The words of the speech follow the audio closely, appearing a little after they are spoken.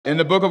In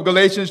the book of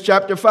Galatians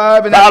chapter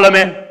 5. And Follow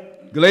me.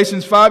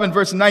 Galatians 5 and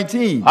verse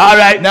 19. All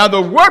right. Now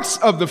the works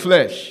of the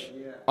flesh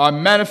are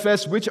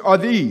manifest, which are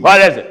these.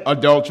 What is it?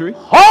 Adultery.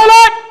 Hold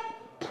it.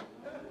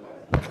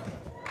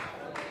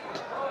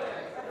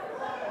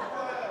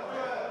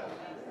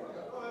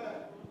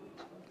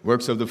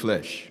 Works of the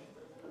flesh.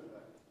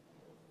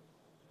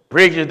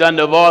 Preachers done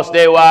divorced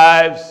their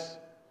wives.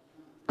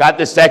 Got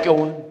the second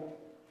one.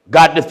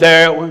 Got the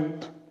third one.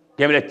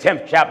 Give me the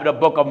 10th chapter of the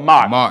book of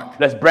Mark.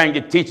 Let's bring the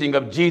teaching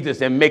of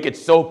Jesus and make it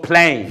so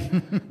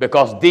plain.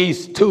 Because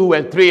these 2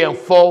 and 3 and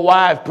 4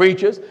 wife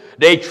preachers,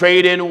 they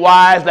trade in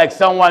wives like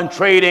someone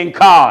trading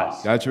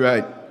cars. That's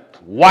right.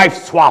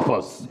 Wife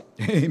swappers.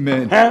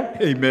 Amen. Huh?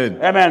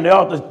 Amen. Hey man, they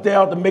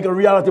ought to make a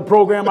reality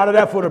program out of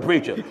that for the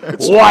preacher.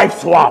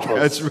 Wife swappers.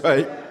 That's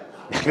right.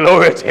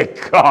 Glory to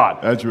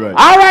God. That's right.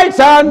 All right,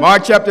 son.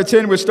 Mark chapter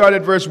 10, we start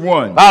at verse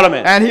 1. Follow me.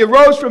 And he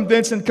arose from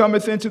thence and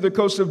cometh into the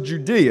coast of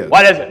Judea.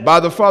 What is it? By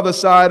the farther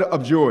side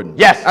of Jordan.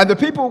 Yes. And the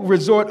people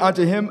resort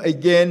unto him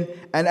again,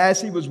 and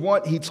as he was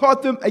wont, he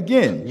taught them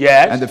again.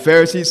 Yes. And the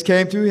Pharisees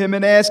came to him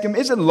and asked him,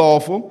 is it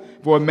lawful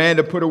for a man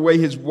to put away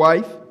his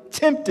wife?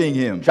 Tempting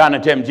him. Trying to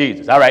tempt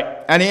Jesus. All right.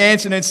 And he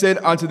answered and said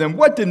unto them,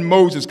 what did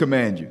Moses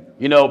command you?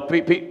 You know,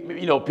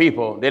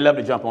 people, they love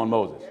to jump on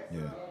Moses.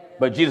 Yeah.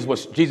 But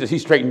Jesus, he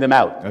straightened them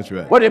out. That's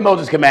right. What did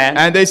Moses command?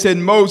 And they said,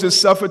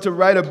 Moses suffered to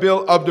write a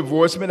bill of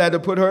divorcement and to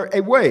put her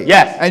away.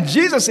 Yes. And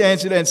Jesus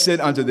answered and said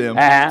unto them,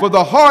 Uh-huh. for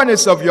the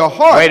hardness of your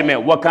heart. Wait a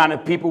minute. What kind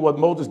of people was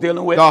Moses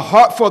dealing with?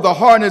 For the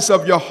hardness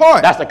of your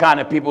heart. That's the kind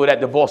of people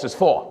that divorce is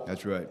for.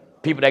 That's right.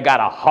 People that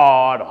got a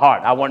hard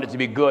heart. I want it to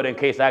be good in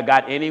case I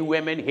got any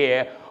women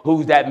here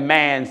who's that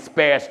man's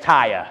spares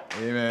tire.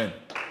 Amen.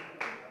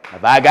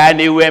 If I got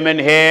any women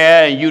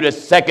here and you the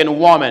second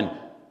woman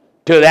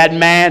to that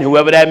man,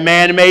 whoever that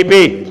man may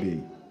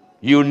be,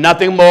 you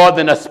nothing more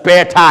than a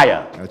spare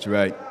tire. That's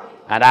right.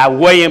 And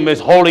William is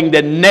holding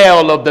the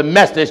nail of the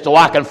message so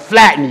I can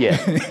flatten you.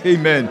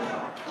 Amen.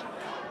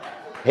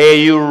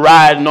 Hey, you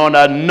riding on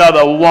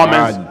another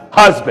woman's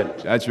husband.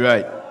 That's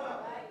right.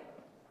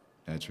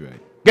 That's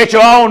right. Get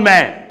your own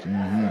man.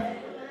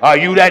 Mm-hmm. Are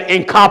you that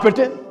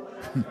incompetent?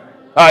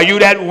 Are you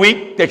that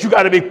weak that you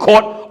got to be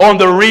caught on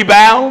the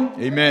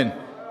rebound? Amen.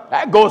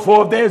 That goes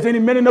for if there's any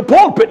men in the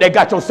pulpit that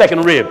got your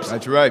second ribs.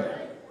 That's right.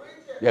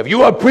 If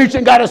you are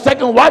preaching got a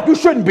second wife, you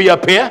shouldn't be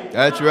up here.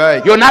 That's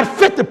right. You're not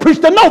fit to preach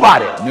to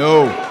nobody.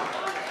 No.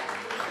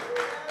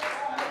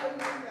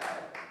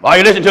 Are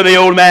you listening to the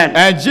old man?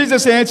 And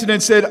Jesus answered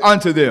and said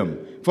unto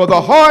them, for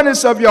the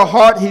hardness of your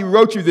heart he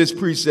wrote you this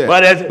precept.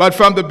 What is it? But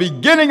from the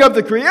beginning of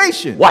the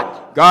creation,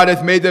 what? God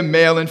hath made them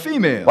male and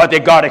female. What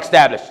did God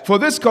establish? For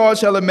this cause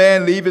shall a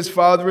man leave his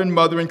father and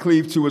mother and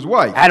cleave to his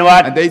wife. And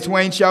what? And they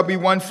twain shall be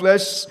one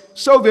flesh.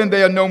 So then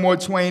they are no more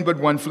twain but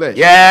one flesh.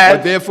 Yes.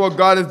 But therefore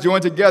God hath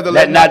joined together.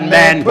 Let not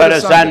man put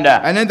asunder.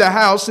 And in the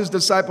house his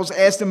disciples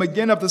asked him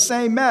again of the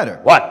same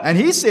matter. What? And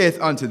he saith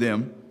unto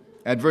them,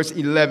 at verse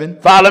 11.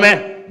 Follow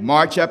me.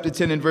 Mark chapter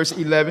 10 and verse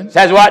 11.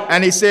 Says what?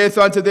 And he saith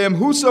unto them,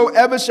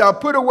 whosoever shall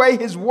put away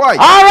his wife.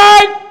 All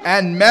right.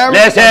 And marry.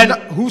 Listen.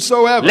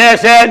 Whosoever.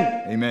 Listen.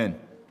 Amen.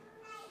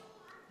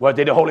 What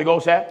did the Holy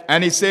Ghost say?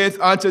 And he saith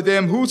unto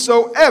them,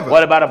 whosoever.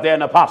 What about if they're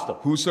an apostle?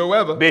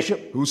 Whosoever.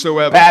 Bishop.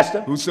 Whosoever.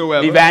 Pastor.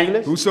 Whosoever.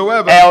 Evangelist.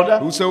 Whosoever. Elder.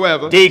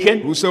 Whosoever.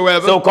 Deacon.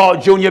 Whosoever.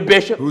 So-called junior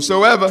bishop.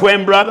 Whosoever.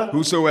 Twin brother.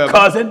 Whosoever.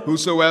 Cousin.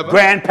 Whosoever.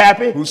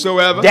 Grandpappy.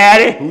 Whosoever.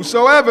 Daddy.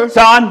 Whosoever.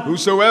 Son.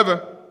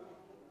 Whosoever.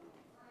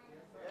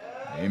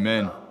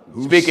 Amen.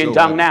 Speak in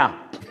tongue now.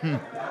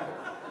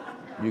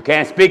 You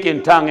can't speak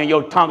in tongue and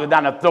your tongue is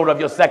down the throat of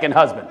your second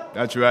husband.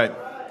 That's right.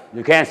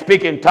 You can't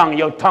speak in tongue and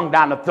your tongue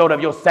down the throat of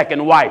your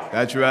second wife.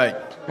 That's right.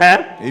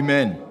 Huh?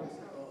 Amen.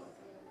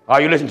 Are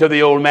you listening to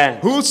the old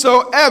man?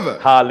 Whosoever.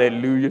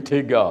 Hallelujah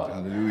to God.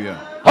 Hallelujah.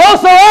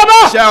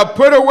 Whosoever shall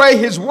put away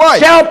his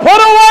wife. Shall put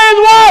away his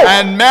wife.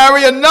 And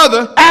marry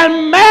another.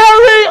 And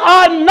marry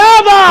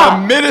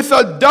another. Committeth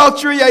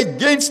adultery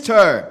against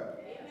her.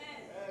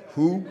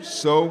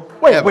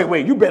 Whosoever.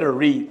 Wait. You better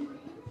read.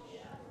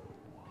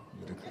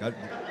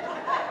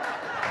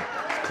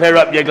 Clear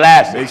up your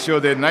glasses. Make sure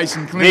they're nice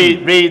and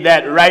clean. Read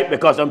that right,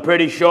 because I'm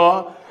pretty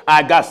sure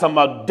I got some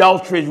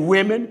adulterous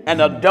women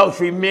and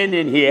adultery men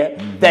in here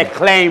that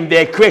claim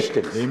they're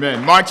Christians.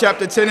 Amen. Mark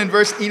chapter 10 and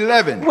verse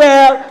 11.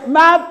 Well,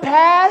 my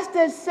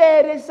pastor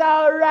said it's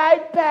all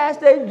right,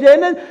 Pastor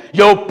Jennings.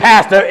 Your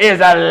pastor is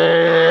a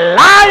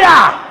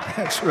liar.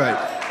 That's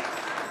right.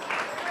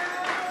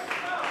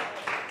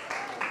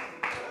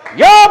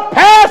 Your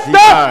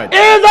pastor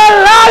is a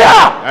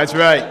liar. That's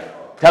right.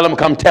 Tell them,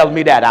 come tell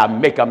me that. I'll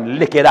make them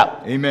lick it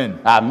up. Amen.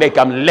 I'll make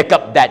them lick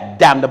up that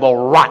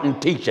damnable, rotten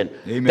teaching.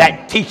 Amen.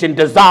 That teaching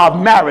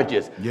dissolve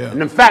marriages. Yeah.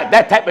 And in fact,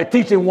 that type of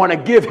teaching want to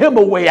give him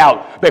a way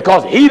out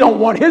because he don't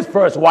want his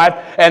first wife.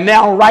 And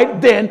now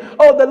right then,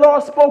 oh, the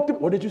Lord spoke to me.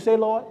 What did you say,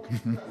 Lord?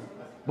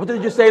 What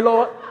did you say,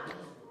 Lord?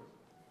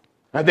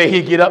 And then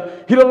he get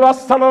up. The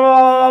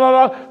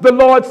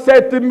Lord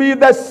said to me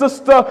that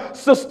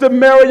Sister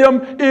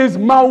Miriam is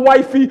my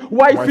wifey for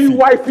me.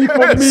 Wifey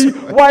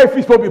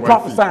supposed to be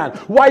prophesying.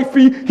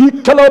 Wifey, he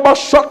showbo.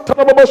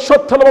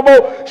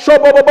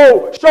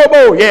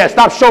 Yeah,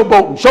 stop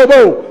showboating.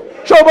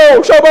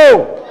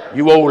 Showbo.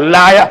 You old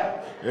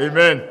liar.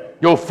 Amen.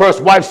 Your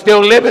first wife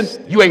still living.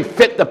 You ain't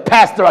fit to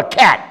pastor a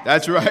cat.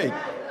 That's right.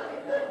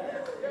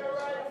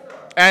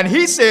 And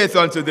he saith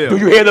unto them, do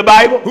you hear the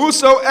Bible?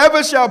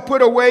 Whosoever shall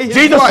put away his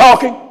Jesus wife.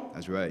 Talking.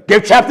 That's right.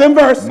 Give chapter and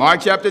verse.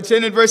 Mark chapter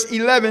 10 and verse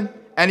 11.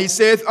 And he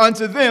saith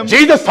unto them.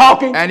 Jesus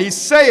talking. And he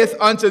saith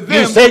unto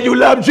them. You said you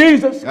love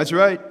Jesus. That's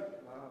right.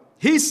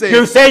 He said.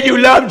 You said you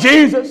love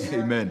Jesus.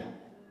 Amen.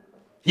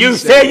 You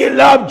said you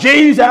love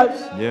Jesus.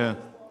 Yeah.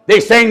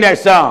 They sing that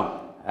song.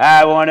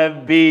 I want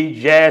to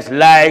be just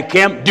like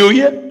him. Do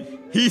you?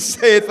 He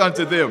saith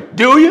unto them.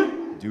 Do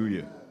you? Do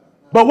you?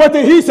 But what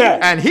did he say?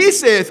 And he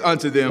saith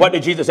unto them. What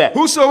did Jesus say?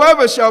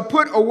 Whosoever shall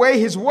put away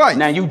his wife.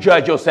 Now you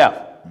judge yourself.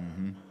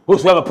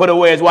 Whosoever put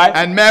away his wife.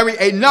 And marry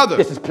another.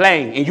 This is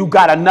plain. And you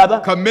got another.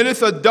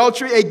 Committeth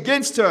adultery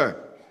against her.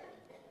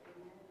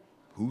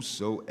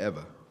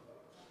 Whosoever.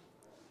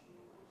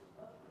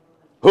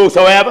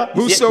 Whosoever.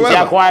 Whosoever. You see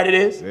how quiet it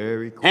is?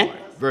 Very quiet. Huh?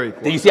 Very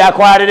quiet. Do you see how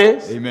quiet it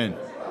is? Amen.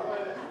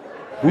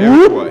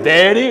 Whoop,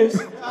 there it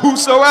is.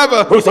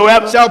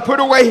 Whosoever shall put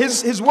away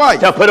his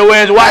wife. Shall put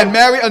away his wife. And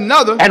marry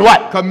another. And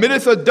what?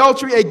 Committeth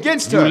adultery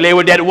against her. You lay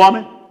with that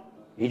woman.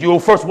 And your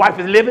first wife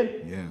is living.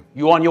 Yeah.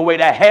 You on your way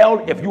to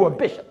hell if you're a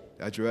bishop.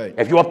 That's right.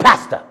 If you're a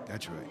pastor.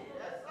 That's right.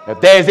 If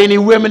there's any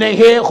women in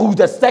here who's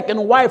the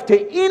second wife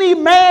to any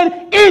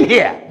man in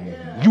here,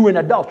 you in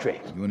adultery.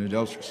 You in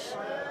adulteress.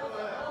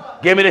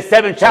 Give me the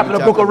 7th chapter of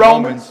the book of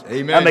Romans.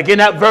 Amen. I'm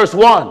beginning at verse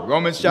 1.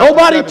 Romans chapter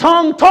Nobody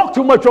 7. talk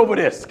too much over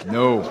this.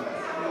 No.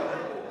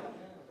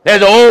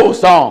 There's an old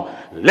song.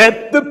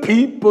 Let the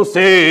people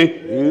say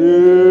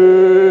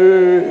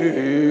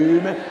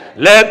amen.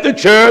 Let the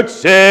church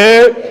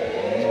say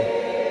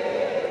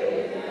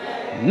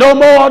no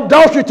more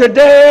adultery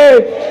today.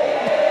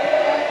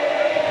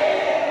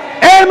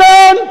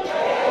 Amen.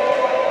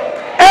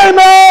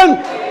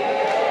 Amen.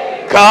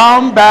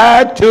 Come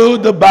back to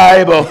the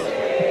Bible.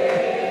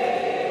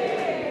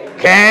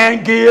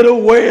 Can't get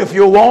away if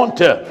you want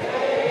to.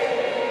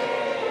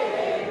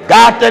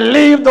 Got to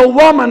leave the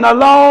woman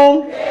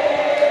alone.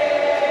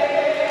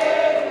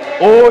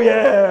 Oh,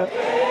 yeah.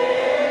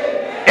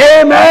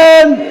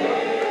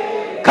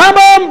 Amen. Come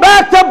on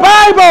back to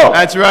Bible.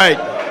 That's right.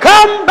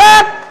 Come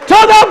back to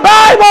the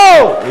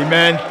Bible.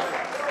 Amen.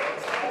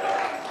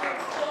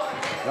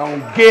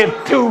 Don't give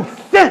 2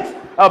 cents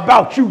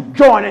about you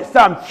joining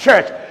some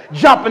church,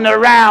 jumping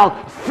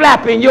around,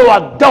 flapping your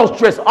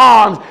adulterous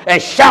arms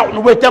and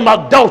shouting with them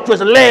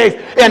adulterous legs,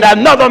 and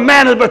another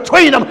man is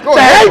between them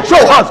that ain't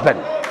your husband.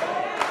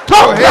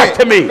 Talk back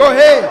to me. Go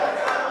ahead.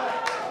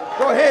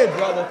 Go ahead,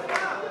 brother.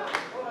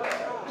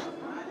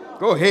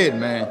 Go ahead,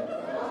 man.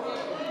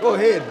 Go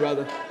ahead,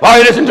 brother. Why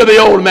you listen to the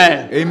old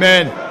man?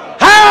 Amen.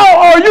 How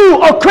are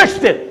you a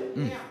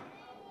Christian?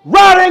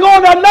 Riding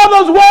on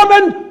another's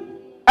woman,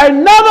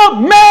 another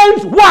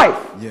man's wife.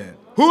 Yeah.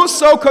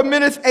 Whoso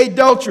committeth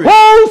adultery.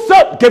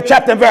 Give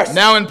chapter and verse.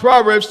 Now in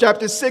Proverbs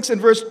chapter 6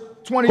 and verse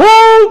 20.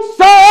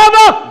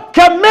 Whosoever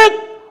commit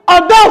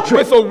adultery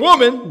with a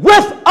woman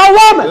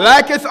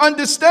lacketh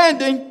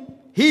understanding.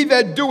 He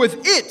that doeth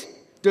it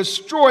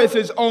destroyeth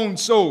his own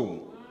soul.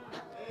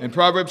 In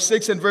Proverbs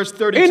 6 and verse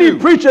 32. Any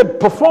preacher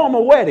perform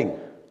a wedding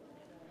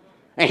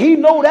and he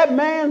know that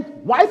man's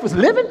wife is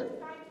living,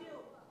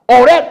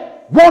 or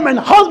that woman's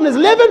husband is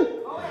living,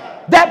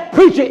 that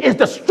preacher is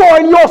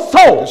destroying your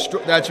soul.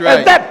 That's right.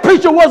 If that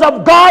preacher was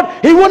of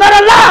God, he would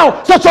not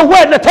allow such a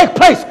wedding to take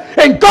place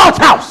in God's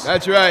house.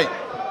 That's right.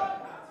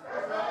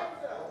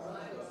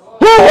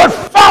 Who would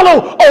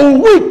follow a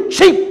weak,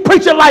 cheap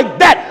preacher like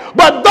that?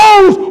 But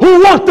those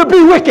who want to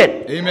be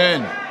wicked.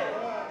 Amen.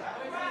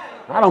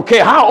 I don't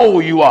care how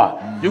old you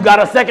are. You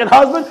got a second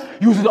husband,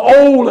 you're an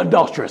old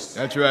adulteress.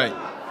 That's right.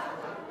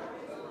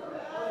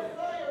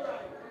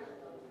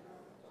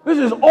 This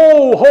is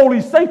old,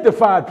 holy,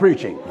 sanctified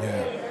preaching.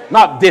 Yeah.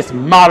 Not this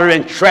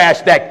modern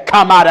trash that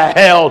come out of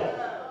hell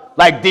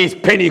like these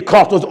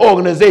Pentecostal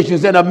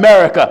organizations in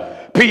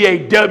America, PAW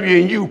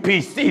and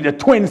UPC, the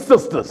twin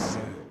sisters.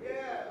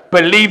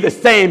 Believe the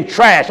same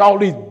trash, all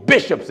these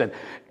bishops and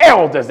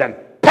elders and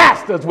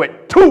pastors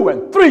with 2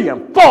 and 3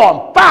 and 4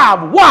 and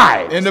 5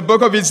 wives. In the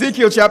book of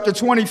Ezekiel chapter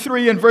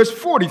 23 and verse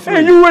 43.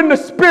 And you in the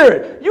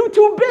spirit. You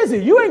too busy.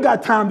 You ain't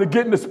got time to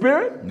get in the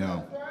spirit.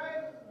 No.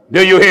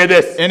 Do you hear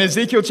this? In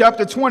Ezekiel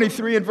chapter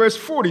 23 and verse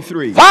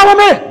 43. Follow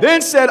me.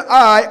 Then said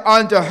I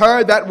unto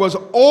her that was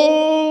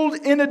old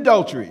in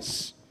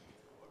adulteries.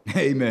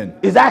 Amen.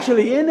 It's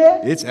actually in there?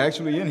 It's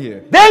actually in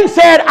here. Then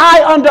said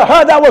I unto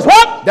her that was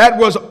what? That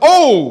was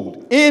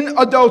old in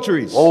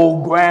adulteries.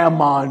 Old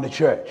grandma in the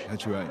church.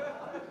 That's right.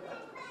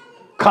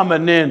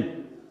 Coming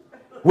in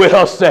with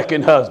her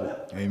second husband.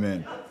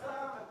 Amen.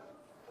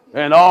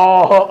 And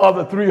all her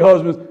other 3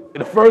 husbands,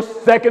 the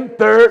first, second,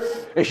 third,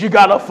 and she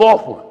got a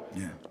 4th one.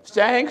 Yeah.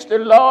 Thanks the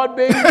Lord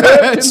being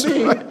good to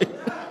me. Right.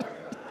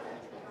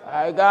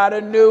 I got a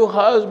new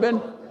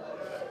husband,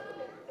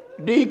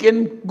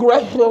 Deacon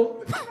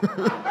Gressel.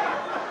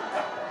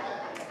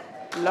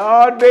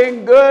 Lord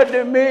been good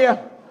to me.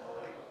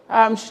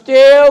 I'm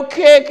still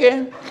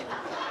kicking.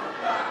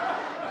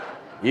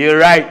 You're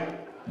right.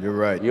 You're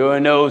right. You're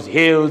in those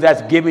hills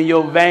that's giving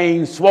your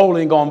veins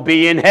swollen, gonna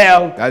be in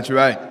hell. That's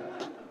right.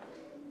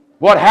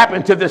 What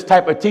happened to this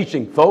type of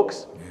teaching,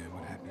 folks? Yeah,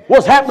 what happened?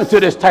 What's happened to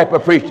this type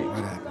of preaching? What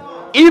happened?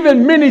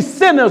 Even many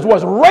sinners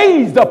was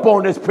raised up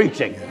on this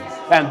preaching.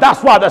 Yes. And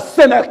that's why the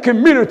sinner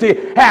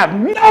community have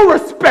no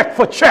respect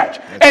for church.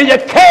 And you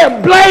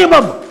can't blame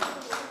them.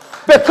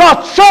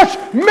 Because church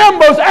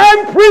members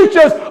and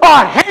preachers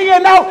are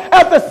hanging out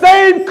at the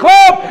same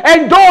club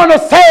and doing the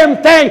same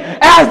thing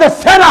as the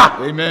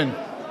sinner. Amen.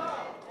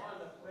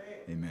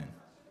 Amen.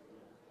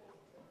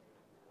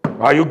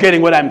 Are you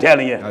getting what I'm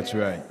telling you? That's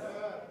right.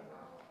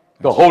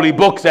 The Holy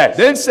Book says,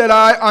 Then said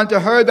I unto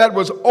her that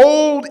was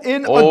old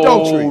in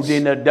adultery. Old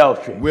in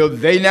adultery. Will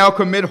they now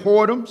commit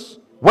whoredoms?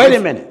 Wait a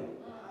minute.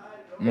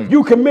 If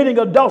you committing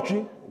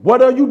adultery,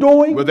 what are you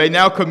doing? Will they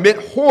now commit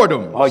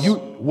whoredoms?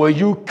 Will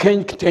you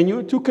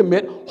continue to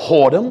commit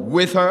whoredom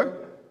with her?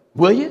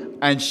 Will you?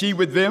 And she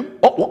with them?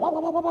 Oh,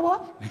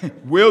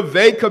 what? Will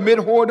they commit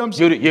whoredoms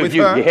with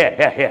her?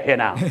 Here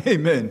now.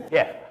 Amen.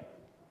 Yeah.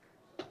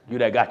 You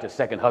that got your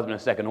second husband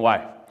and second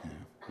wife,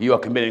 you are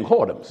committing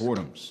whoredoms.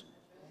 Whoredoms.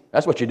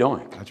 That's what you're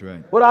doing. That's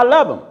right. But I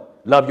love them.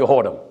 Love your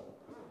whoredom.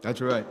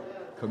 That's right.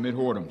 Commit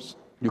whoredoms.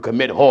 You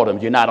commit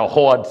whoredoms. You're not a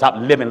whore. Stop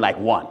living like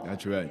one.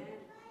 That's right.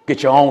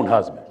 Get your own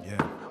husband.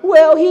 Yeah.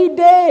 Well, he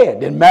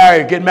dead. Then get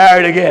married again.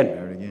 Married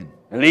again.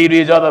 And leave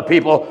these other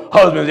people,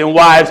 husbands and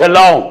wives,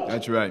 alone.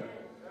 That's right.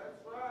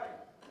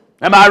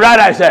 Am I right,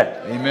 I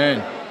said? Amen.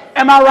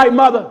 Am I right,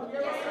 mother?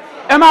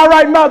 Am I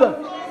right, mother?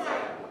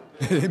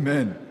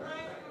 Amen.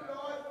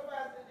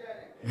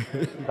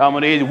 Some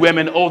of these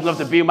women old enough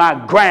to be my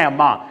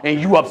grandma, and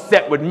you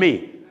upset with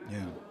me. Yeah.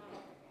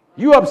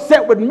 You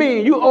upset with me,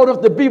 and you old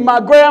enough to be my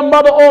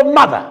grandmother or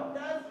mother.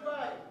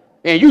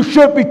 And you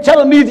should be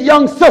telling these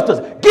young sisters,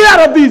 get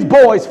out of these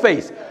boys'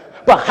 face.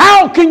 But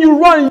how can you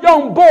run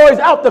young boys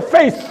out the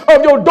face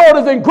of your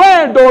daughters and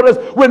granddaughters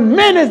when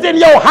men is in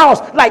your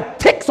house like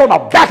ticks on the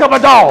back of a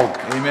dog?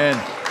 Amen.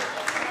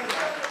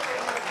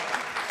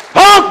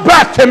 Talk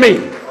back to me.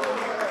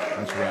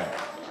 That's right.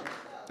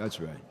 That's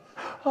right.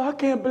 Oh, I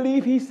can't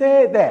believe he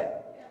said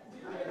that.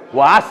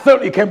 Well, I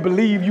certainly can't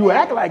believe you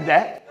act like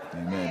that.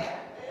 Amen.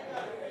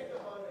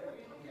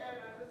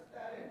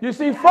 You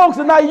see, folks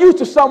are not used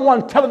to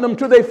someone telling them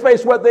to their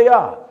face what they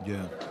are.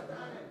 Yeah.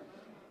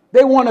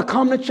 They want to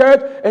come to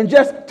church and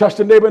just touch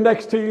the neighbor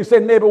next to you and say,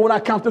 neighbor, when I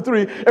count to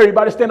three,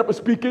 everybody stand up and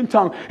speak in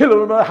tongue. Like an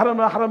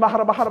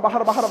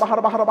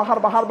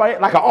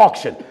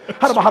auction.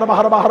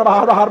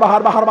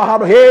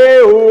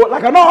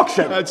 Like an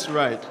auction. That's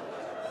right.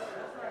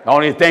 The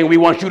only thing we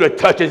want you to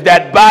touch is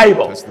that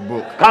Bible. That's the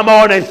book. Come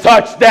on and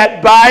touch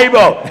that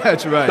Bible.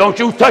 That's right. Don't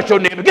you touch your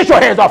neighbor. Get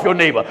your hands off your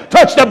neighbor.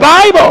 Touch the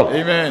Bible.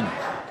 Amen.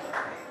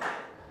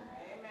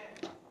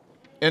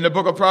 In the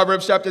book of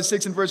Proverbs chapter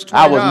 6 and verse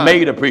 29. I was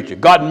made a preacher.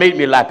 God made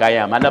me like I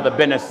am. I've never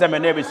been in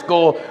seminary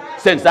school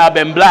since I've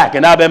been black,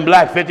 and I've been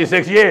black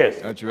 56 years.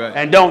 That's right.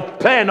 And don't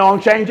plan on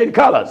changing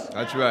colors.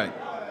 That's right.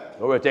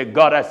 Glory to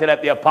God. I said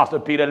at the Apostle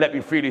Peter, let me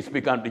freely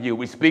speak unto you.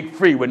 We speak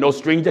free with no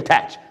strings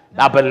attached.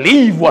 I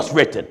believe what's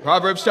written.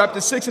 Proverbs chapter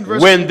 6 and verse.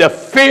 When the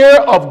fear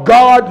of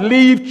God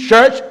leaves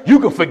church, you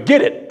can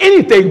forget it.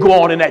 Anything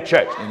go on in that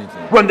church.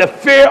 Anything. When the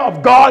fear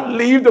of God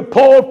leaves the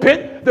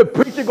pulpit, the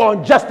preacher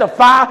going to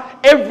justify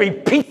every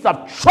piece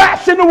of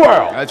trash in the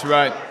world. That's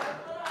right.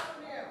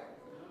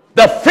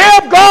 The fear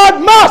of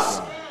God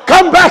must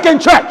come back in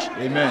church.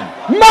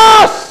 Amen.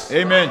 Must.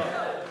 Amen.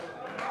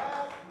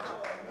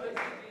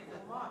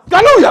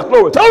 Hallelujah.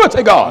 Glory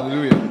to God.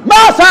 Hallelujah.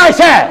 Must, I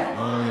say.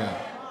 Oh, yeah.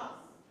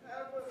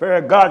 Fear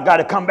of God got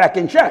to come back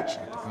in church.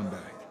 Come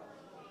back.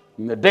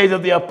 In the days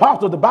of the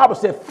apostles, the Bible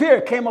said fear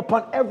came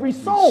upon every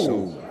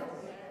soul.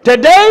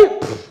 Today,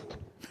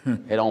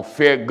 they don't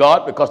fear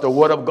God because the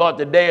word of God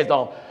today is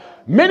on.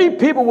 Many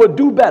people would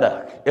do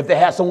better if they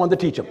had someone to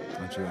teach them.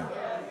 That's right.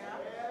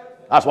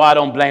 That's why I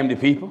don't blame the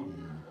people.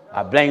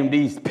 I blame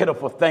these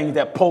pitiful things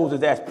that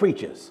poses as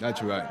preachers.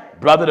 That's right.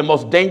 Brother, the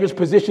most dangerous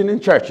position in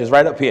church is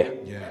right up here.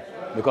 Yeah.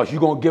 Because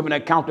you're going to give an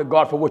account to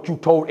God for what you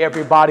told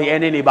everybody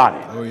and anybody.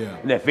 Oh, yeah.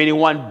 And if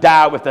anyone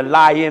died with the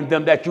lie in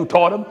them that you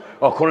taught them,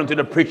 according to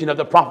the preaching of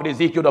the prophet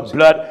Ezekiel, the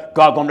blood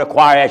God going to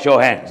require at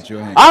your hands.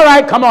 All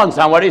right, come on,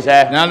 son. What he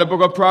said? Now in the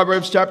book of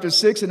Proverbs chapter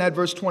 6 and at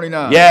verse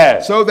 29.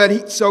 Yes.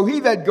 So he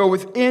that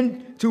goeth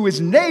in to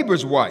his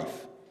neighbor's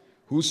wife,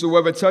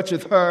 whosoever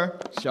toucheth her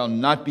shall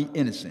not be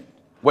innocent.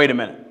 Wait a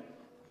minute.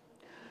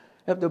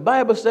 If the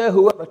Bible says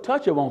whoever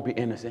touch her won't be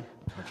innocent,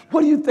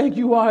 what do you think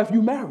you are if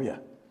you marry her?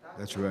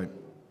 That's right.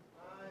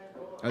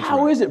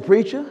 How is it,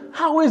 preacher?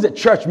 How is it,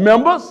 church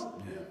members?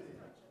 Yeah.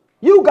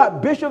 You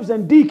got bishops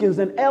and deacons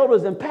and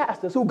elders and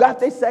pastors who got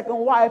their second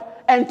wife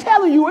and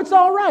telling you it's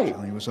all right.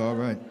 Telling you it's all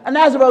right. And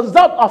as a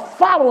result of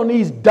following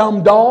these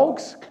dumb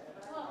dogs,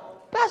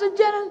 Pastor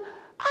Jennings,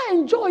 I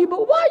enjoy you,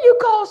 but why you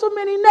call so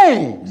many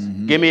names?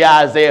 Give me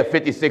Isaiah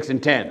 56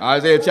 and 10.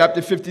 Isaiah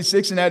chapter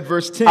 56 and at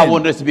verse 10. I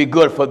want this to be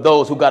good for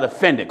those who got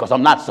offended, because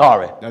I'm not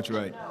sorry. That's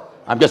right.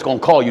 I'm just going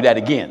to call you that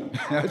again.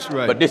 That's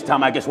right. But this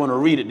time I just want to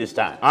read it this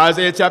time.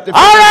 Isaiah chapter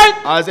 56, all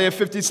right. Isaiah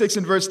 56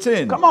 and verse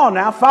 10. Come on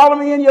now, follow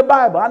me in your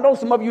Bible. I know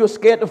some of you are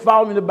scared to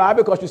follow me in the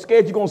Bible because you're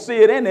scared you're going to see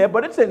it in there,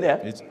 but it's in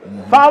there.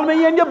 Follow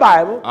me in your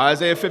Bible.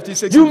 Isaiah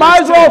 56 You and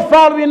might verse as well 10.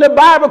 follow me in the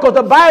Bible because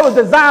the Bible is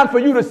designed for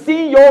you to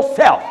see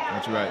yourself.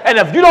 That's right. And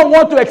if you don't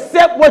want to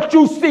accept what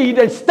you see,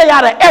 then stay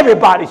out of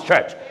everybody's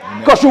church.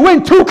 Because you're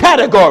in two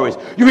categories.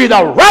 You're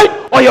either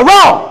right or you're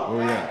wrong. Oh,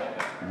 yeah.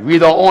 You're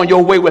either on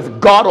your way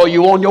with God or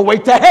you're on your way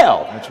to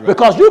hell. That's right.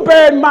 Because you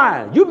bear in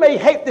mind, you may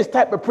hate this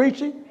type of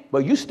preaching,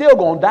 but you still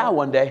going to die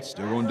one day.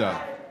 Still going to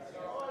die.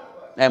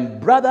 And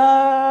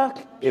brother,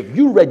 if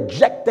you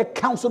reject the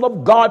counsel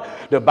of God,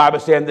 the Bible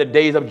said in the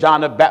days of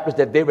John the Baptist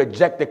that they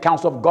reject the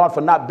counsel of God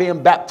for not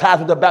being baptized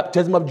with the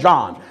baptism of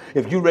John.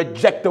 If you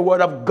reject the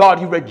word of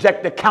God, you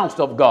reject the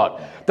counsel of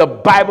God. The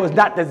Bible is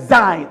not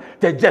designed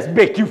to just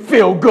make you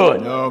feel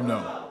good.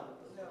 No.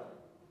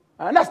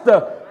 And that's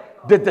the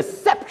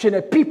deception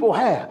that people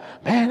have.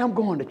 Man, I'm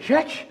going to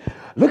church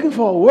looking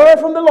for a word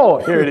from the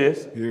Lord. Here it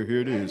is.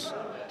 Here it is.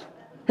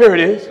 Here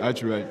it is.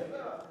 That's right.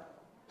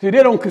 See,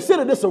 they don't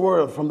consider this a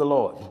word from the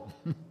Lord.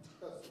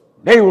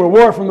 They were a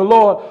word from the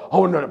Lord.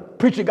 Oh, no, the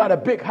preacher got a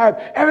big hype.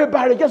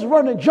 Everybody just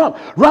run and jump.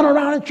 Run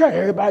around in church.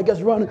 Everybody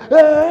gets running.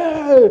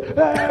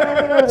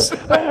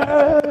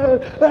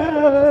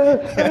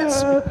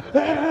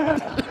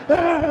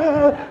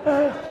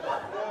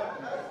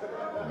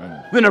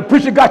 Then the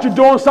preacher got you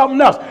doing something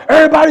else.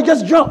 Everybody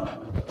just jump.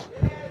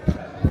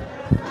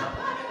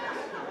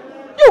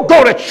 You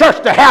go to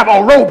church to have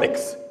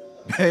aerobics.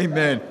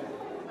 Amen.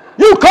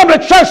 You come to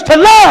church to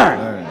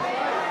learn.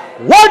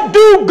 What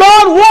do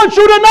God want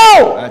you to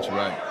know? That's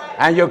right.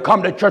 And you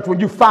come to church, when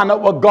you find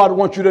out what God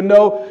wants you to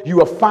know, you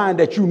will find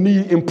that you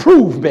need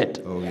improvement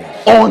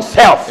on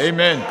self.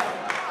 Amen.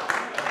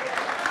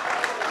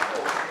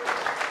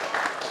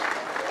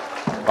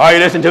 Are you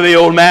listening to the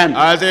old man?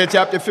 Isaiah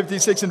chapter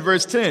 56 and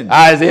verse 10.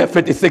 Isaiah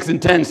 56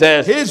 and 10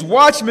 says, His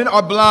watchmen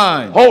are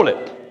blind. Hold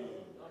it.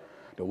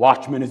 The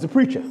watchman is the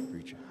preacher.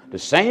 The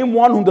same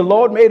one whom the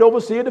Lord made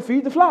overseer to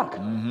feed the flock.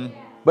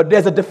 But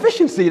there's a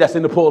deficiency that's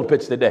in the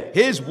pulpits today.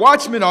 His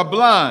watchmen are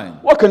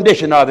blind. What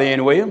condition are they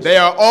in, Williams? They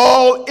are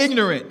all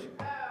ignorant.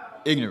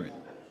 Ignorant.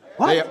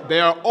 What? They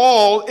are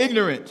all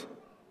ignorant.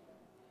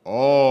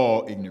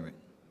 All ignorant.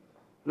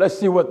 Let's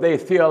see what their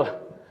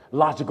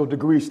theological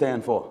degrees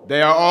stand for.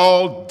 They are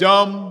all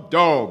dumb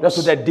dogs. That's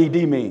what that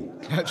DD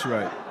means. That's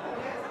right.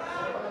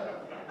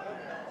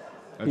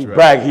 He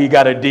bragged he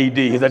got a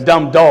DD. He's a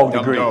dumb dog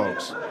degree. Dumb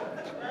dogs.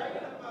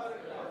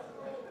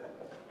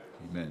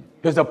 Amen.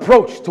 His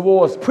approach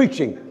towards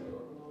preaching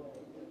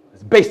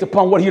is based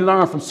upon what he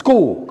learned from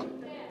school.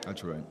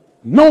 That's right.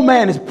 No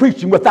man is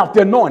preaching without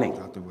the anointing.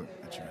 That's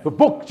right. The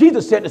book,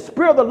 Jesus said, the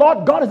Spirit of the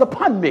Lord God is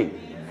upon me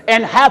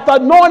and hath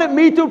anointed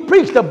me to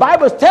preach. The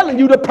Bible is telling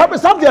you the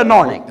purpose of the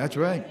anointing. That's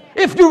right.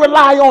 If you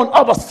rely on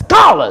other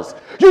scholars,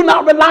 you're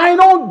not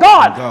relying on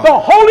God. The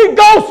Holy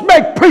Ghost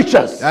make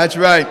preachers. That's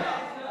right.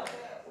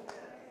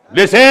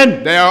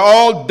 Listen. They are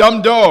all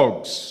dumb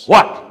dogs.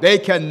 What? They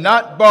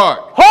cannot bark.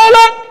 Hold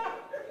it.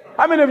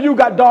 How many of you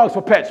got dogs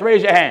for pets?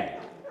 Raise your hand.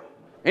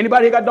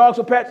 Anybody here got dogs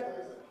for pets?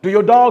 Do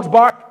your dogs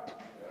bark?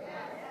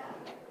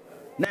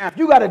 Now, if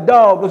you got a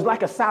dog that's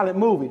like a silent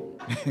movie,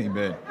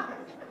 Amen.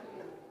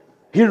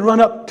 he'll run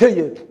up to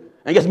you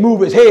and just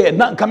move his head,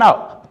 nothing come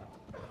out.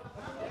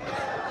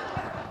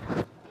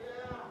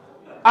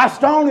 I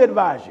strongly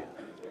advise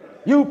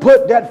you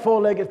put that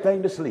four-legged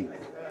thing to sleep.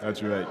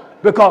 That's right.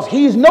 Because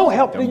he's no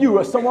help to you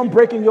or someone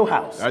breaking your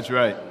house. That's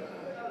right.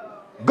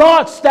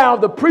 God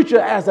styled the preacher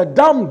as a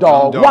dumb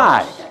dog.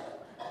 Why?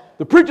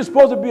 The preacher's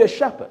supposed to be a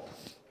shepherd.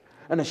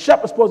 And the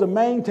shepherd's supposed to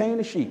maintain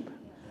the sheep.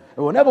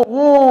 And whenever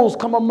wolves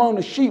come among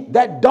the sheep,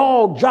 that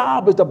dog's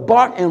job is to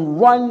bark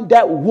and run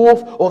that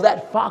wolf or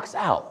that fox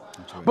out.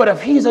 Right. But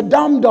if he's a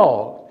dumb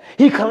dog,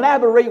 he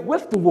collaborate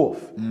with the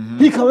wolf.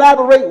 He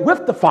collaborate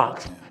with the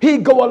fox. He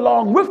go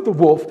along with the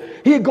wolf.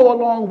 He go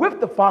along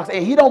with the fox,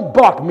 and he don't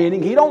bark,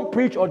 meaning he don't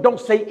preach or don't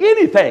say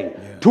anything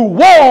to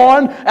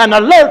warn and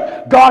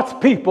alert God's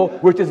people,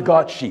 which is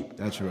God's sheep.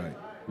 That's right.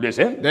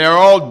 Listen. They are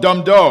all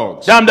dumb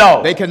dogs. Dumb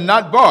dogs. They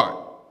cannot bark.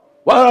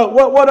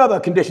 What other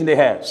condition they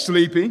have?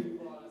 Sleeping.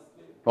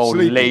 Oh,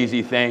 Sleeping.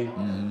 Lazy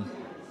thing.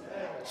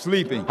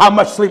 Sleeping. How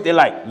much sleep they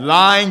like?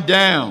 Lying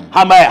down.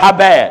 How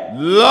bad?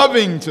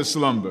 Loving to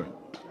slumber.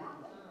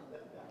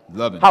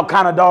 Loving. How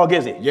kind of dog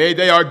is it? Yea,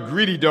 they are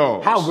greedy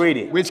dogs. How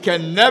greedy? Which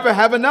can never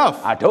have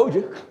enough. I told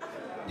you.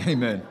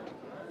 Amen.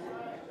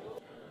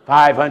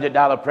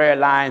 $500 prayer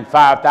line,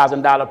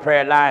 $5,000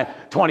 prayer line,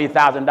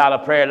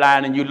 $20,000 prayer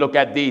line, and you look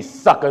at these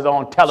suckers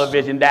on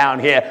television down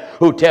here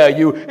who tell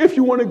you, if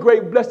you want a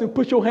great blessing,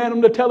 put your hand on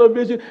the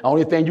television. The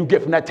only thing you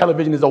get from that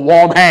television is a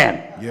warm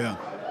hand. Yeah.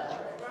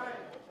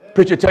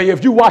 Preacher tell you,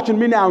 if you're watching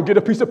me now, get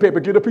a piece of paper,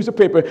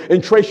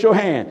 and trace your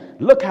hand.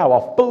 Look how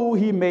a fool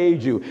he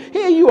made you.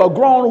 Here you a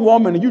grown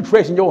woman, and you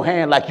tracing your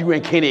hand like you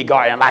in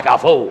kindergarten, like a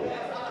fool.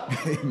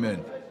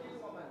 Amen.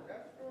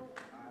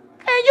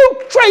 And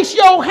you trace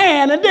your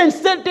hand and then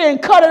sit there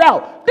and cut it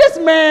out. This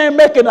man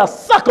making a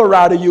sucker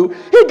out of you.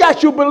 He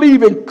got you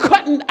believing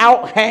cutting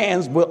out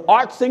hands with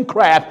arts and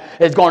craft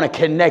is going to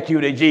connect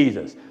you to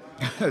Jesus.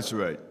 That's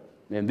right.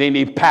 And then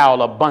he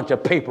piled a bunch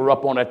of paper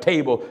up on a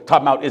table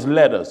talking about his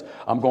letters.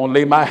 I'm going to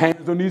lay my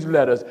hands on these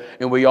letters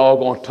and we all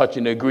going to touch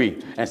and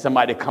agree. And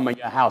somebody come in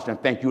your house and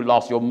think you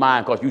lost your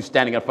mind because you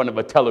standing in front of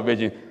a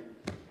television.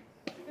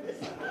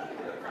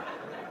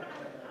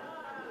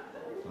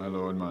 My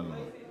Lord, my Lord.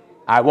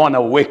 I want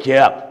to wake you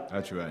up.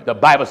 That's right. The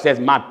Bible says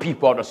my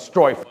people are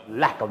destroyed for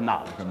lack of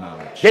knowledge.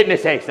 Didn't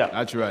it say so?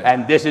 That's right.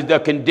 And this is the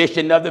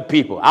condition of the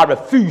people. I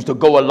refuse to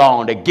go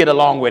along, to get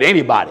along with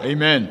anybody.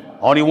 Amen.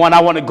 Only one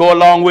I want to go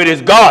along with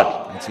is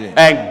God. That's it.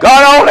 And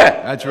God only.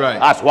 That's right.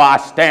 That's why I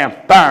stand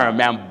firm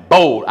and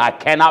bold. I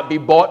cannot be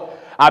bought.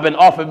 I've been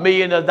offered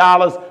millions of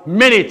dollars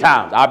many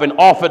times. I've been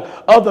offered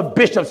other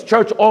bishops'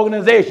 church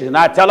organizations. And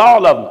I tell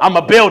all of them, I'm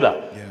a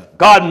builder.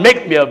 God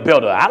make me a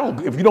builder.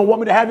 If you don't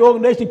want me to have your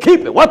organization,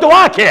 keep it. What do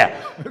I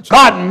care?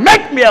 God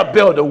make me a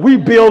builder. We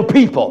build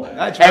people.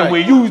 That's right. And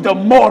we use the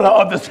mortar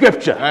of the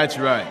scripture. That's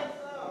right.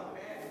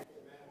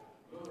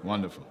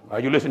 Wonderful. Are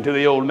you listening to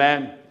the old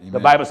man? Amen. The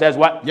Bible says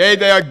what? Yea,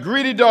 they are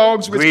greedy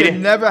dogs which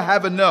can never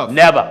have enough.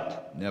 Never.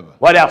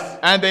 What else?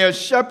 And they are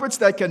shepherds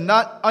that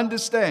cannot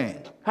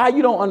understand. How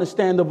you don't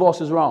understand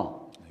divorce is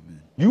wrong?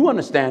 Amen. You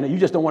understand it. You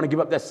just don't want to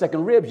give up that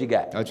second ribs you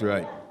got. That's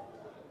right.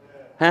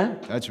 Huh?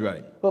 That's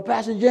right. Well,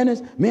 Pastor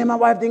Jennings, me and my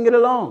wife didn't get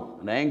along.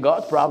 And that ain't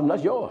God's problem.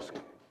 That's yours.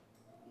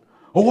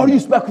 Well, what do you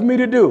expect for me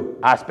to do?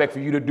 I expect for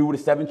you to do the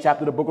 7th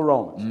chapter of the book of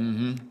Romans.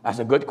 Mm-hmm. That's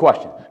a good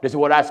question. This is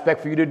what I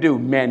expect for you to do,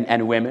 men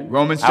and women.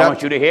 I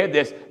want you to hear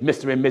this,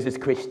 Mr. and Mrs.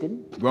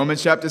 Christian.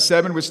 Romans chapter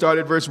 7, we start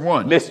at verse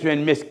 1. Mr.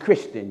 and Miss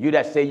Christian, you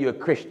that say you're a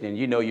Christian,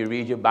 you know you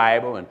read your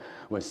Bible, and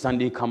when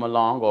Sunday come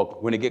along or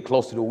when it get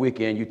close to the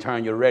weekend, you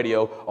turn your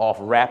radio off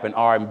rap and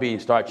R&B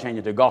and start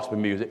changing to gospel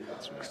music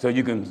so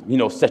you can,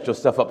 set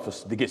yourself up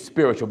to get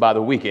spiritual by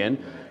the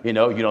weekend. You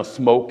don't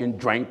smoke and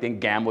drink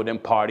and gamble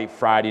and party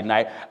Friday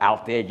night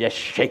out there just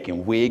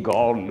shaking, wig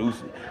all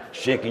loose,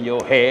 shaking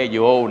your hair.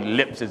 Your old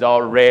lips is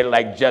all red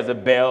like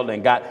Jezebel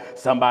and got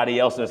somebody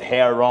else's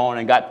hair on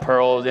and got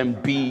pearls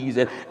and beads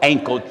and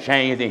ankle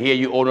chains. And here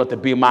you old enough to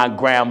be my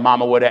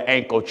grandmama with an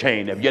ankle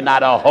chain. If you're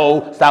not a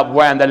hoe, stop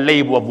wearing the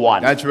label of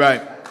one. That's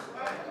right.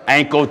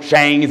 Ankle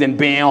chains and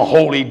being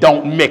holy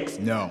don't mix.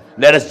 No.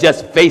 Let us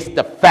just face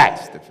the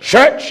facts.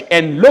 Church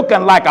and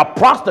looking like a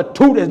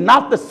prostitute is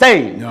not the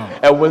same. No.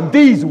 And when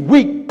these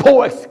weak,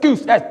 poor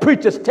excuses as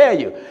preachers tell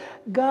you,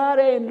 God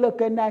ain't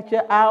looking at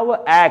your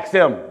hour, ask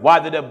him. Why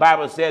did the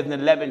Bible says in the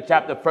 11th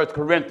chapter, 1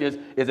 Corinthians,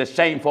 it's a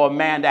shame for a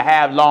man to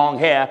have long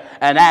hair,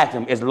 and ask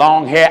him, is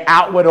long hair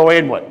outward or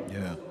inward?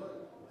 Yeah.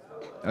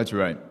 That's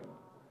right.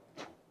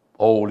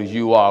 Old as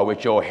you are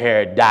with your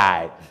hair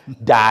dyed,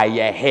 dye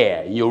your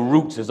hair. Your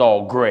roots is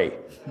all gray.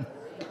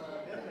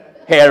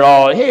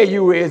 Here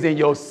you is in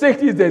your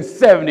 60s and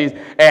 70s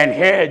and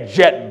hair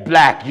jet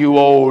black, you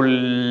old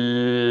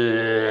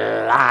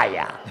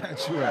liar.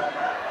 That's right.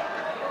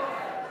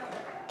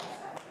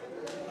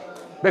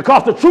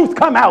 Because the truth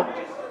come out.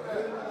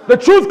 The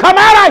truth come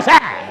out, I say.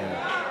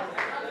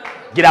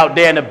 Yeah. Get out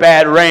there in the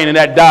bad rain and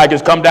that dye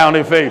just come down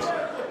their face.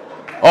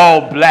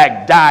 All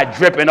black dye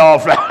dripping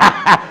off.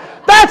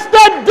 That's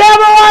the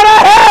devil out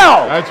of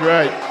hell. That's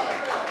right.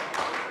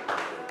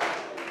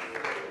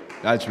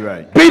 That's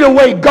right. Be the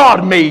way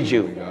God made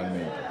you. God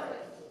made you.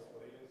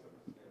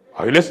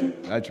 Are you listening?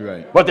 That's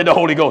right. What did the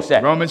Holy Ghost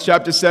say? Romans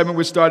chapter 7,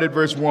 we start at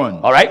verse 1.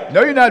 All right.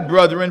 Know ye not,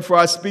 brethren, for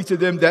I speak to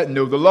them that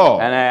know the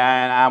law. And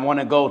I want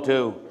to go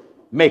to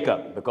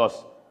makeup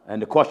and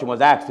the question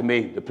was asked to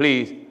me to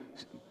please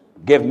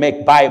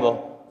make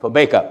Bible for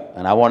makeup.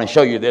 And I want to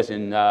show you this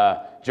in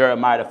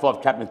Jeremiah the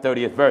 4th chapter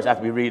 30th verse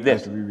after we read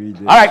this.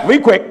 All right,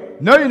 read quick.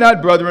 Know ye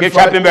not, brethren, get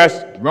chapter and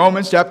verse.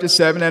 Romans chapter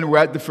 7, and we're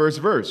at the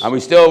first verse. And we're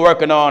still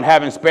working on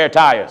having spare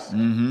tires.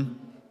 Mm-hmm.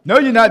 Know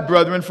ye not,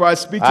 brethren, for I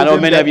speak to them. I know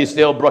many of you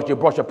still brought your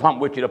pump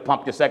with you to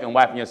pump your second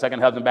wife and your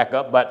second husband back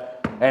up, but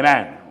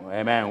amen.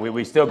 Amen.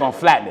 We still going to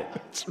flatten it.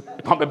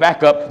 Pump it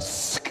back up.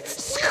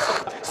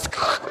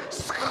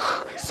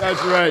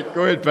 That's right.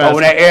 Go ahead, Pastor. Oh,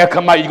 when that air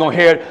come out, you're going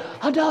to hear it.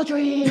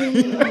 Adultery.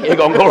 You're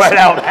going to go right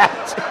out.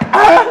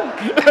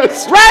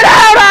 Right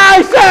out,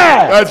 I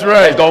said. That's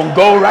right. It's going to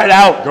go right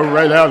out. Go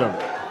right out of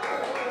it.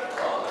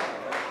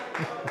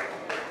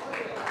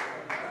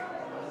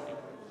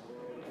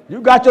 You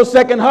got your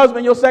second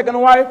husband, your second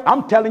wife.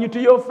 I'm telling you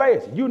to your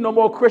face. You no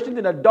more Christian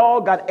than a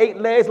dog got 8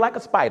 legs like a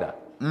spider.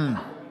 Mm.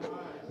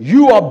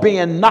 You are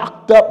being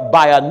knocked up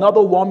by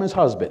another woman's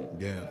husband.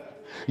 Yeah.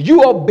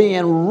 You are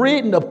being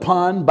ridden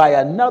upon by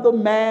another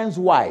man's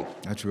wife.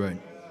 That's right.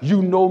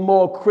 You no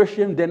more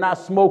Christian than I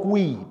smoke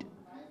weed.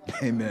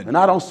 Amen. And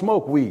I don't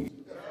smoke weed.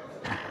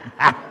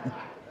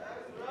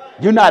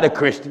 You're not a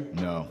Christian.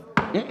 No.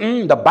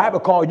 The Bible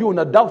called you an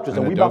adulteress,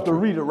 and we're about to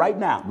read it right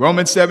now.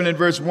 Romans 7 and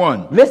verse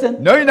 1.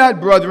 Listen. Know ye not,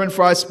 brethren,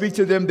 for I speak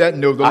to them that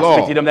know the law. I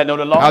speak to them that know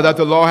the law. How that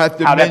the law hath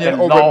dominion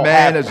over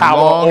man as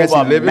long as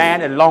he liveth.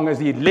 Man as long as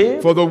he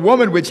lives. For the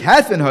woman which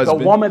hath an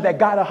husband, the woman that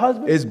got a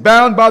husband, is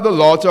bound by the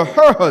law to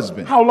her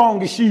husband. How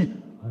long is she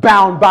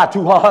bound by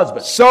to her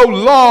husband? So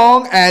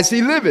long as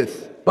he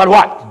liveth. But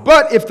what?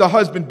 But if the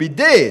husband be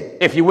dead.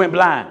 If he went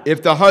blind.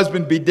 If the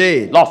husband be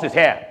dead. Lost his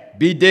hair.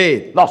 Be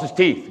dead. Lost his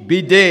teeth.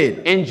 Be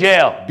dead. In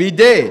jail. Be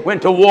dead.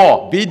 Went to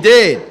war. Be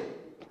dead.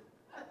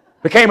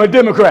 Became a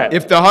Democrat.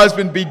 If the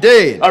husband be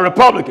dead. A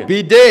Republican.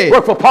 Be dead.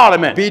 Work for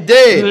Parliament. Be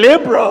dead.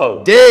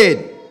 Liberal.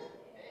 Dead.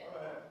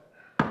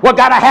 What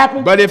gotta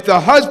happen? But if the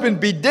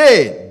husband be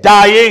dead.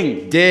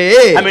 Dying.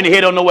 Dead. How many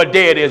here don't know what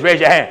dead is?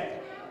 Raise your hand.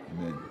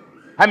 Amen.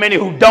 How many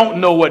who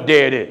don't know what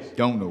dead is?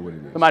 Don't know what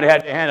it is. Somebody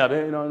had their hand up.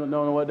 Hey, you don't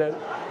know what that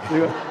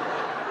is?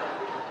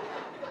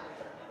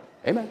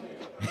 Amen.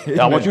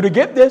 I want you to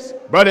get this.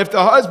 But if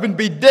the husband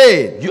be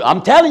dead.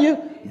 I'm telling you,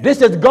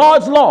 this is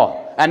God's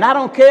law. And I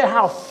don't care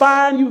how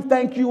fine you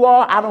think you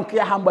are. I don't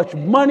care how much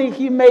money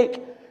he make.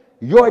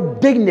 Your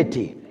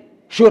dignity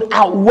should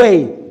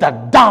outweigh the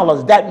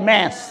dollars that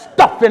man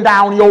stuffing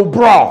down your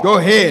bra. Go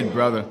ahead,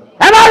 brother.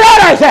 Am I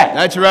right, I said?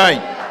 That's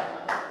right.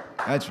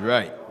 That's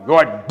right.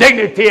 Your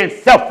dignity and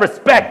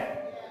self-respect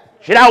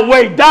should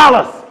outweigh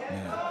dollars.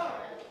 Yeah.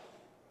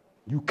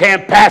 You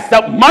can't pass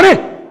up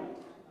money.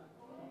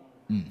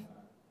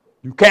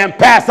 You can't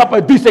pass up a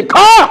decent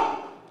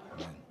car.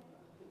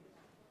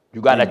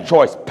 You got a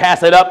choice.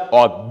 Pass it up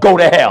or go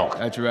to hell.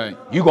 That's right.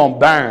 You're going to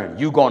burn.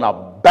 You're going to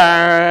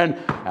burn.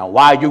 And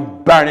while you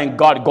burning,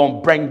 God going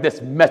to bring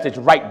this message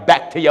right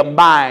back to your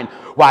mind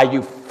while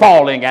you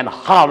falling and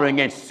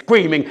hollering and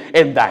screaming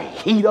in the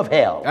heat of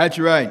hell. That's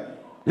right.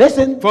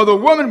 Listen. For the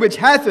woman which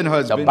hath an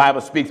husband. The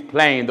Bible speaks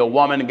plain. The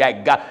woman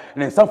got God.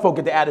 And then some folk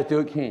get the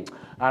attitude,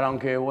 I don't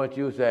care what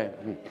you say.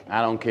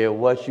 I don't care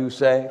what you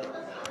say.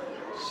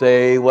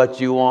 Say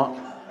what you want.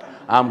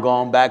 I'm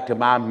going back to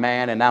my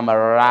man and I'm going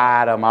to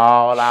ride him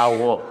all I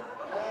want.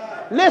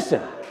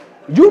 Listen,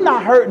 you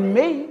not hurting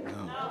me.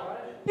 No.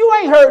 You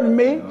ain't hurting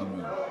me.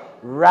 No.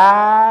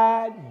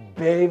 Ride,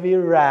 baby,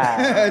 ride.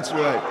 That's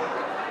right.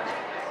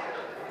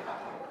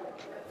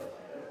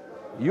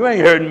 You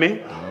ain't hurting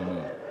me.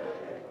 No.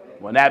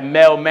 When that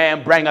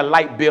mailman bring a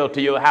light bill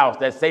to your house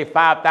that say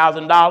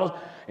 $5,000,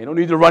 you don't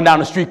need to run down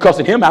the street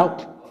cussing him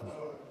out.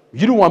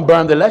 You don't want to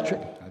burn the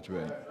electric. That's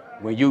right.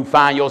 When you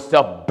find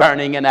yourself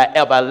burning in an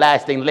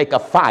everlasting lake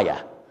of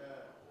fire,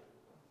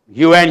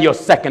 you and your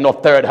second or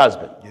third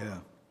husband,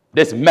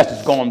 this message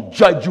is going to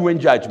judge you in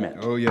judgment.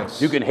 Oh,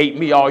 yes. You can hate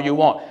me all you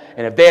want.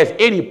 And if there's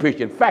any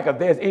preacher, in fact, if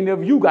there's any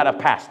of you got a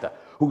pastor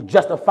who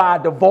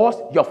justified divorce,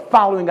 you're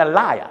following a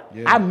liar.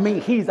 Yeah. I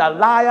mean, he's a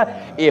liar.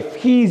 Yeah. If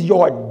he's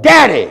your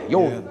daddy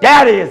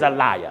is a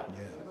liar.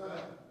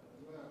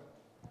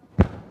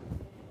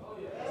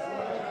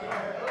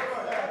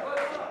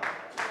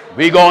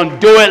 We gonna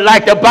do it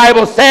like the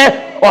Bible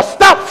said, or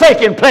stop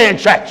faking playing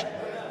church.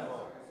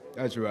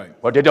 That's right.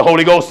 What did the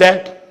Holy Ghost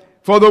say?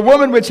 For the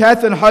woman which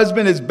hath an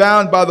husband is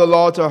bound by the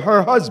law to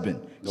her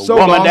husband. The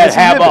woman that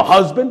have a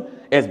husband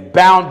is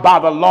bound by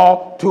the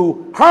law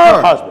to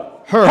her husband.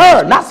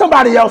 Her, not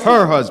somebody else.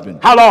 Her husband.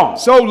 How long?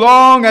 So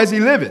long as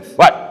he liveth.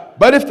 What?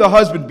 But if the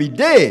husband be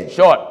dead.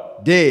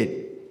 Short.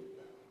 Dead.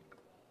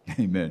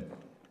 Amen.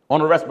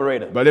 On a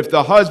respirator. But if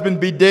the husband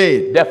be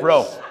dead. Death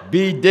row.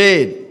 Be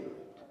dead.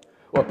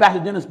 Well,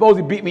 Pastor Jennings, suppose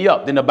he beat me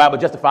up. Then the Bible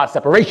justifies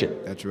separation.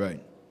 That's right.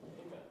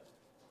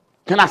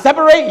 Can I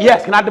separate?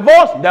 Yes. Can I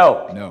divorce?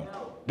 No. No.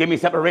 Give me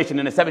separation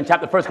in the 7th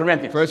chapter, 1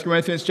 Corinthians. 1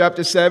 Corinthians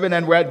chapter 7,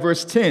 and we're at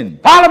verse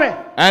 10. Follow me.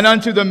 And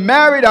unto the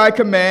married I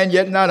command,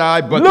 yet not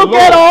I, but Look the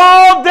Lord. At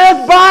all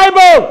this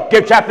Bible.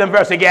 Give chapter and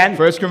verse again.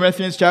 1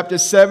 Corinthians chapter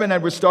 7,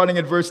 and we're starting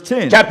at verse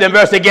 10. Chapter and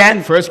verse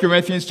again. 1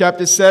 Corinthians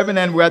chapter 7,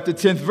 and we're at the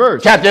 10th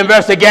verse. Chapter and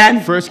verse again.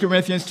 1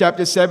 Corinthians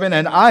chapter 7,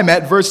 and I'm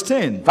at verse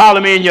 10.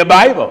 Follow me in your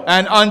Bible.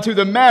 And unto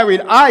the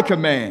married I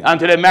command.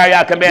 Unto the married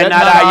I command,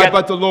 not I, yet,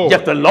 but the Lord.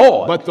 Yet the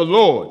Lord. But the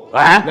Lord.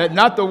 Let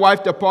not the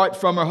wife depart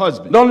from her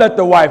husband. Don't let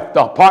the wife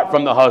depart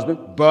from the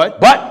husband.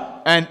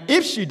 But and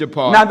if she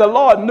depart. Now the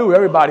Lord knew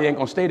everybody ain't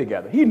going to stay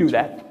together. He knew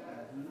that.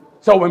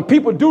 So when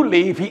people do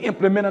leave, he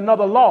implement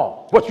another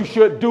law. What you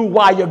should do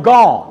while you're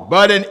gone.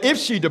 But and if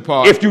she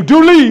depart. If you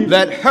do leave.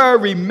 Let her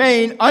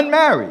remain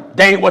unmarried.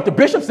 That ain't what the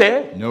bishop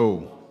said.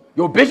 No.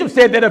 Your bishop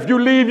said that if you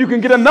leave, you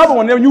can get another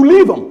one, then you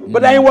leave them.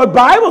 But that ain't what the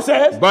Bible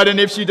says. But and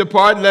if she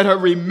depart, let her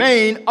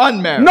remain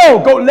unmarried.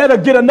 No, go let her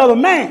get another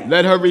man.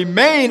 Let her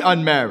remain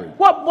unmarried.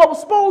 What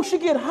suppose she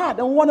get hot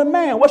and want a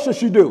man? What should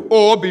she do?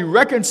 Or be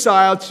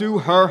reconciled to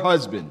her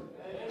husband.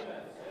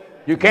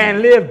 You can't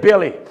live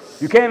Billy.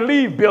 You can't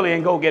leave Billy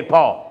and go get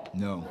Paul.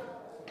 No.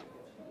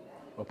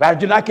 Well,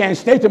 Pastor, I can't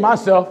stay to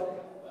myself.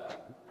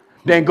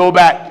 Then go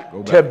back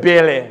to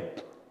Billy.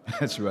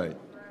 That's right.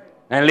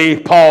 And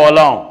leave Paul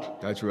alone.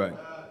 That's right.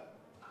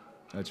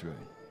 That's right.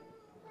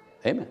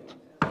 Amen.